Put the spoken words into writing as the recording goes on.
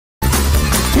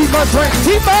must reign.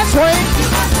 He must reign.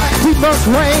 He must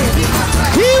reign.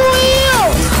 He will.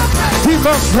 He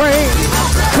must reign.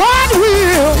 God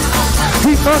will.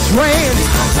 He must reign.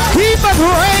 He must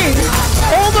reign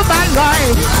over my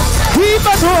life. He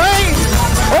must reign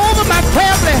over my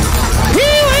family.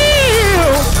 He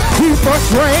will. He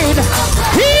must reign.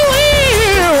 He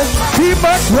will. He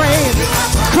must reign.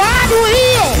 God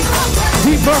will.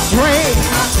 He must reign.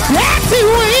 Yes, he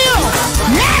will.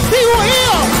 Yes, he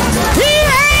will. He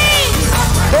reigns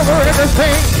over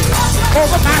everything.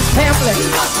 Over my family.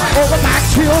 Over my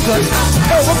children.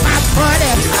 Over my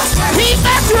money. He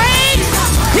must reign.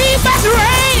 He must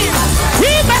reign.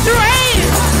 He must reign.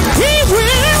 He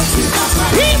will.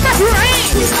 He must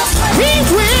reign. He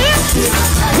will.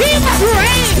 He must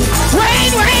reign.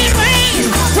 Reign, reign, reign.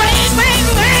 Reign, reign,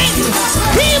 reign.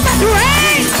 He must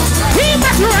reign. He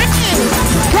must reign.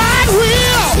 God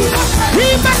will. He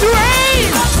must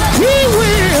reign. He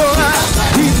will.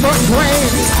 He must reign.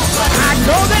 I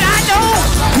know that I know.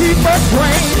 He must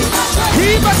reign. He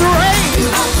must reign.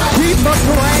 He must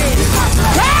reign.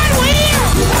 God will.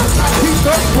 He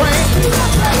must reign.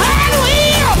 God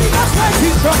will. He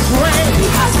must reign.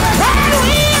 God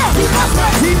will.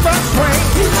 He must reign.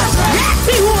 Yes,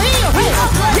 he will.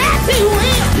 Yes, he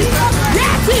will.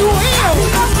 Yes, he will.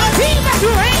 He must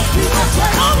reign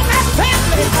over my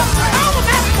family, over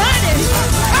my money,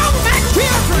 over my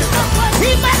children.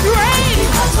 He must reign.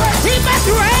 He must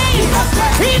reign.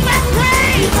 He must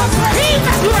reign. He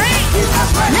must reign.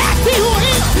 Yes, he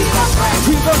will.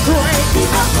 He must reign.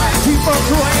 He must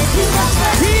reign.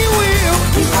 He will.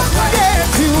 Yes,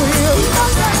 he will.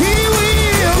 He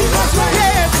will.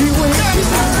 Yes, he will.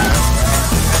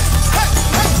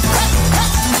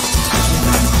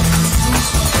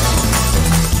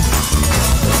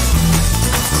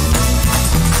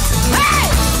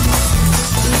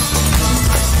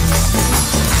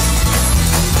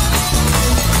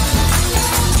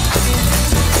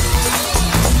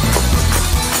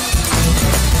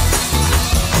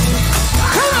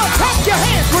 Your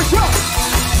hands, rejoice.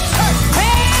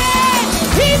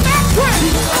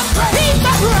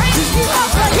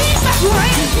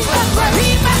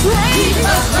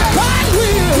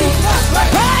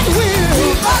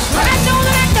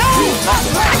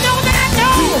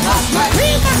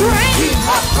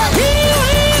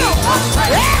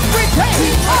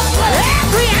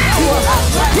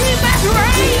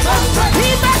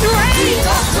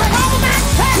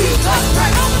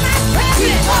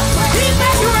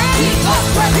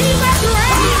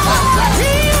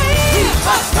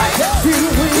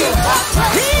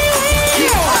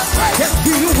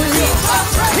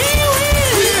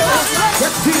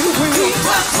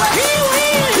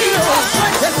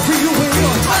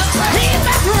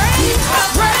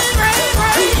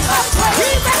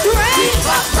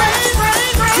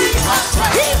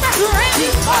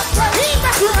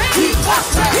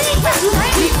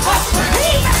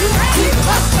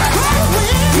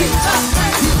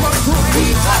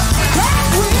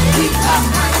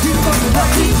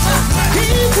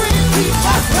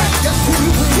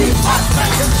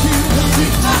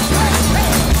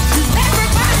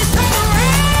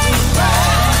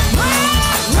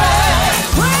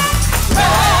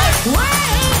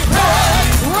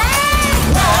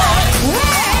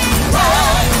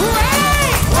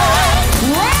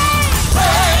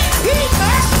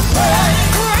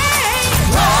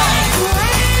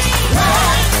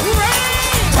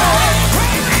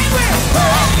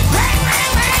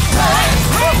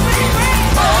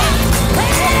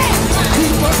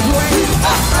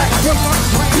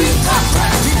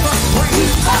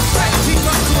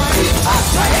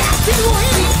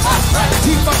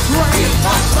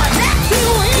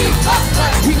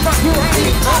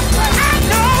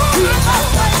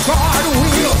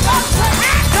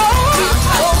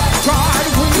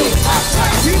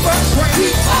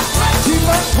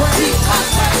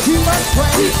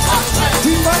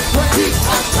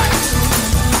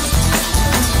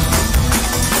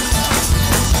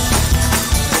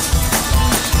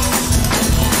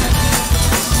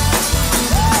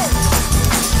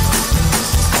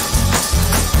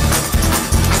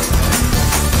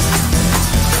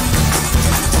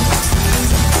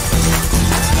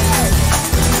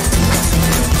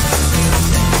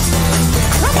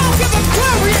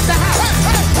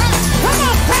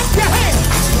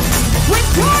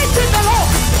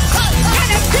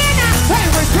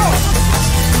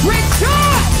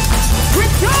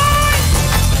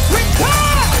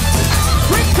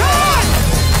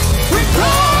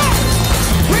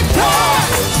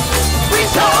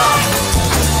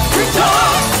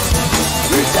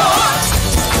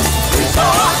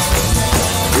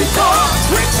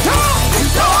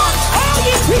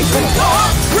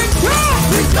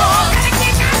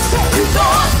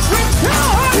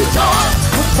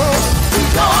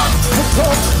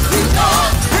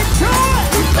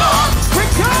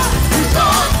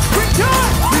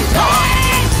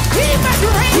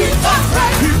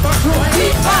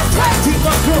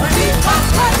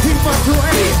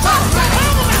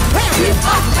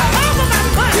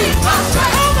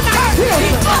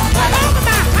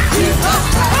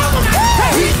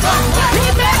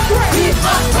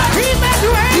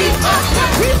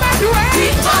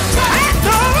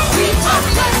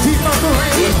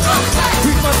 He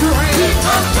must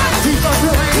reign.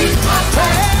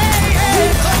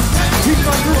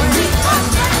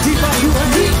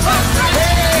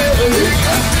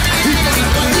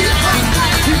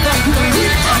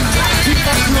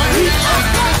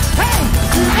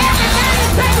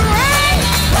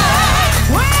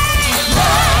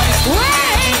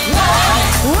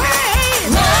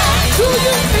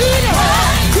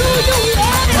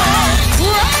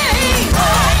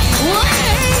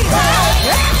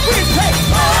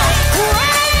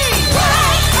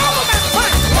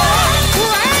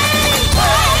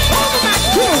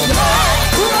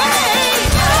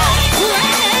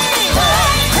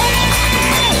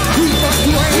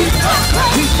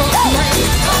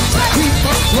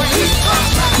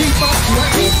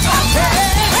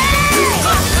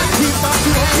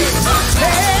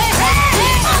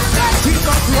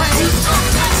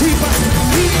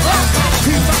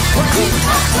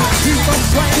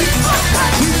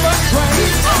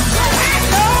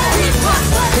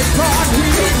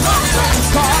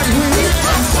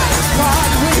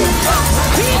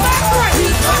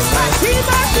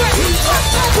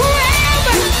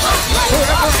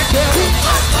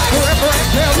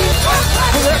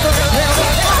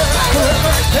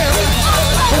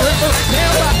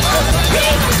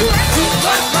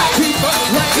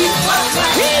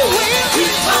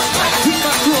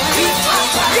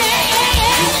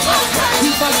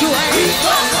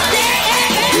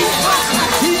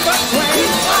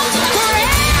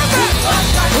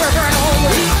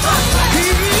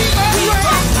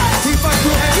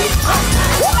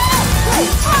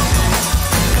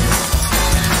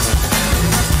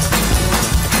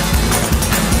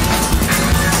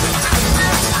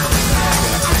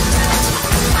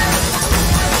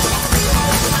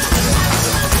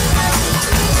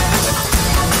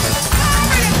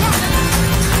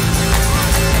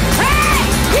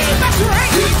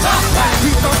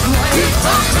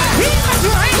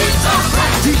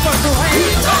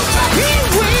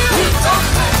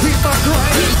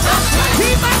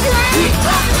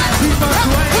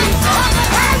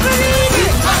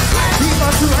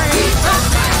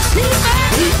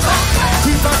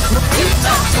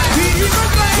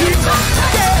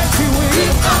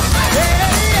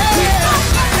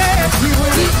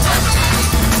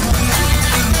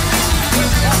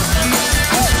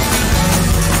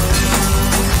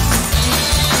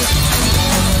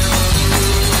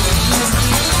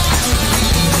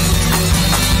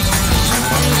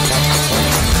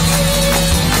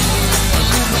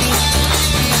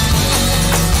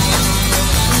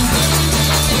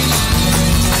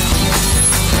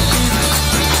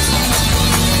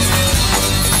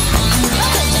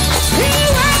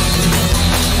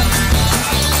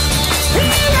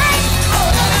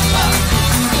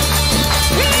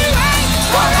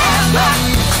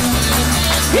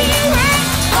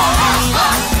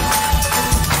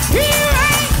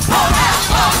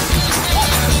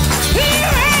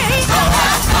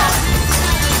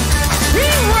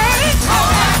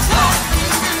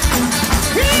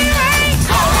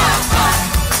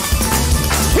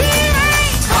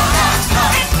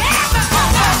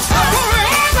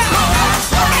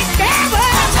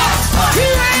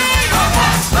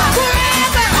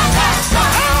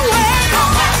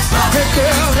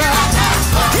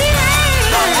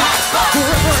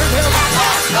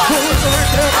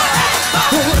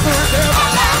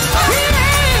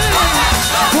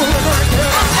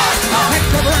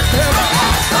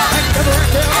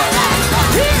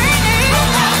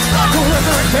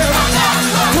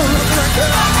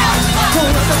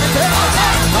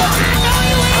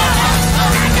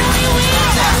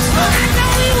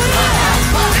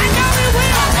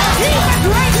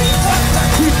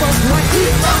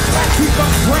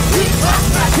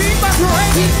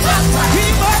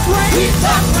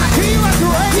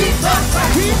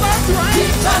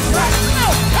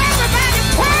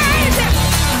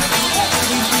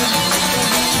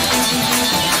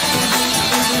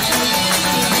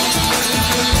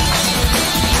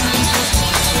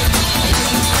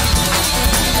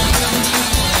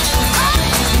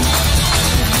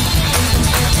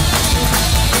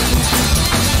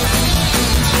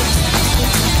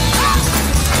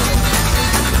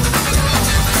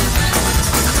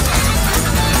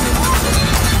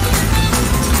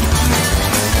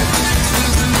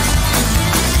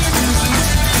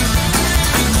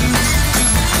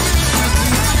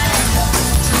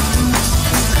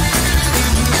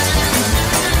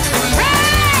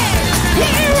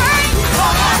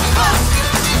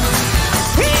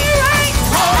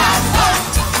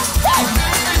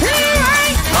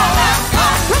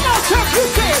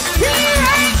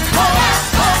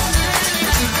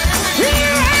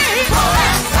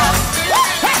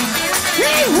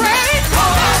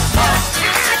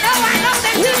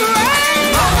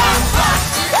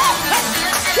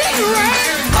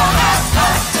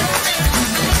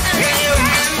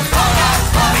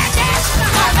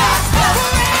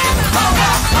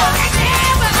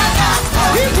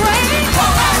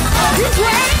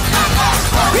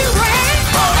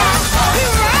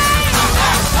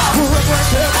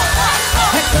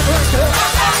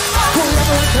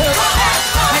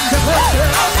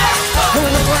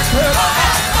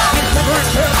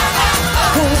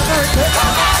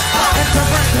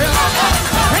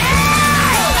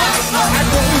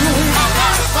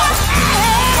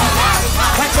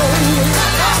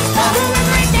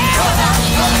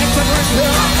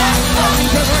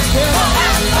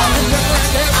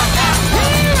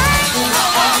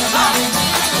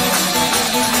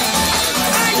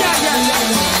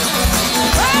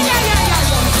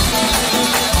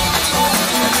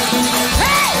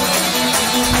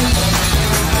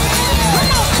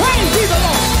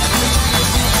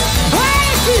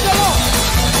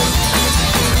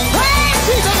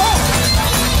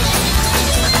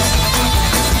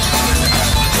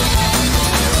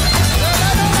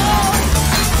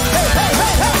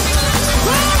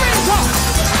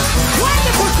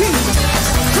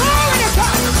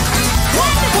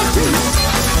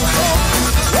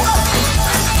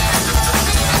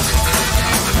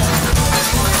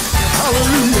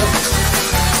 Hallelujah.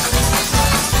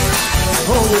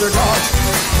 Glory to God.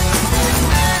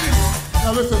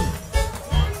 Now listen,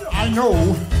 I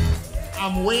know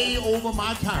I'm way over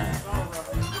my time.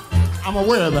 I'm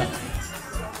aware of that.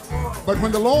 But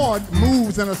when the Lord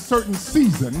moves in a certain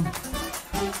season,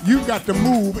 you've got to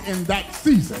move in that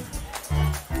season.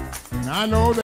 And I know that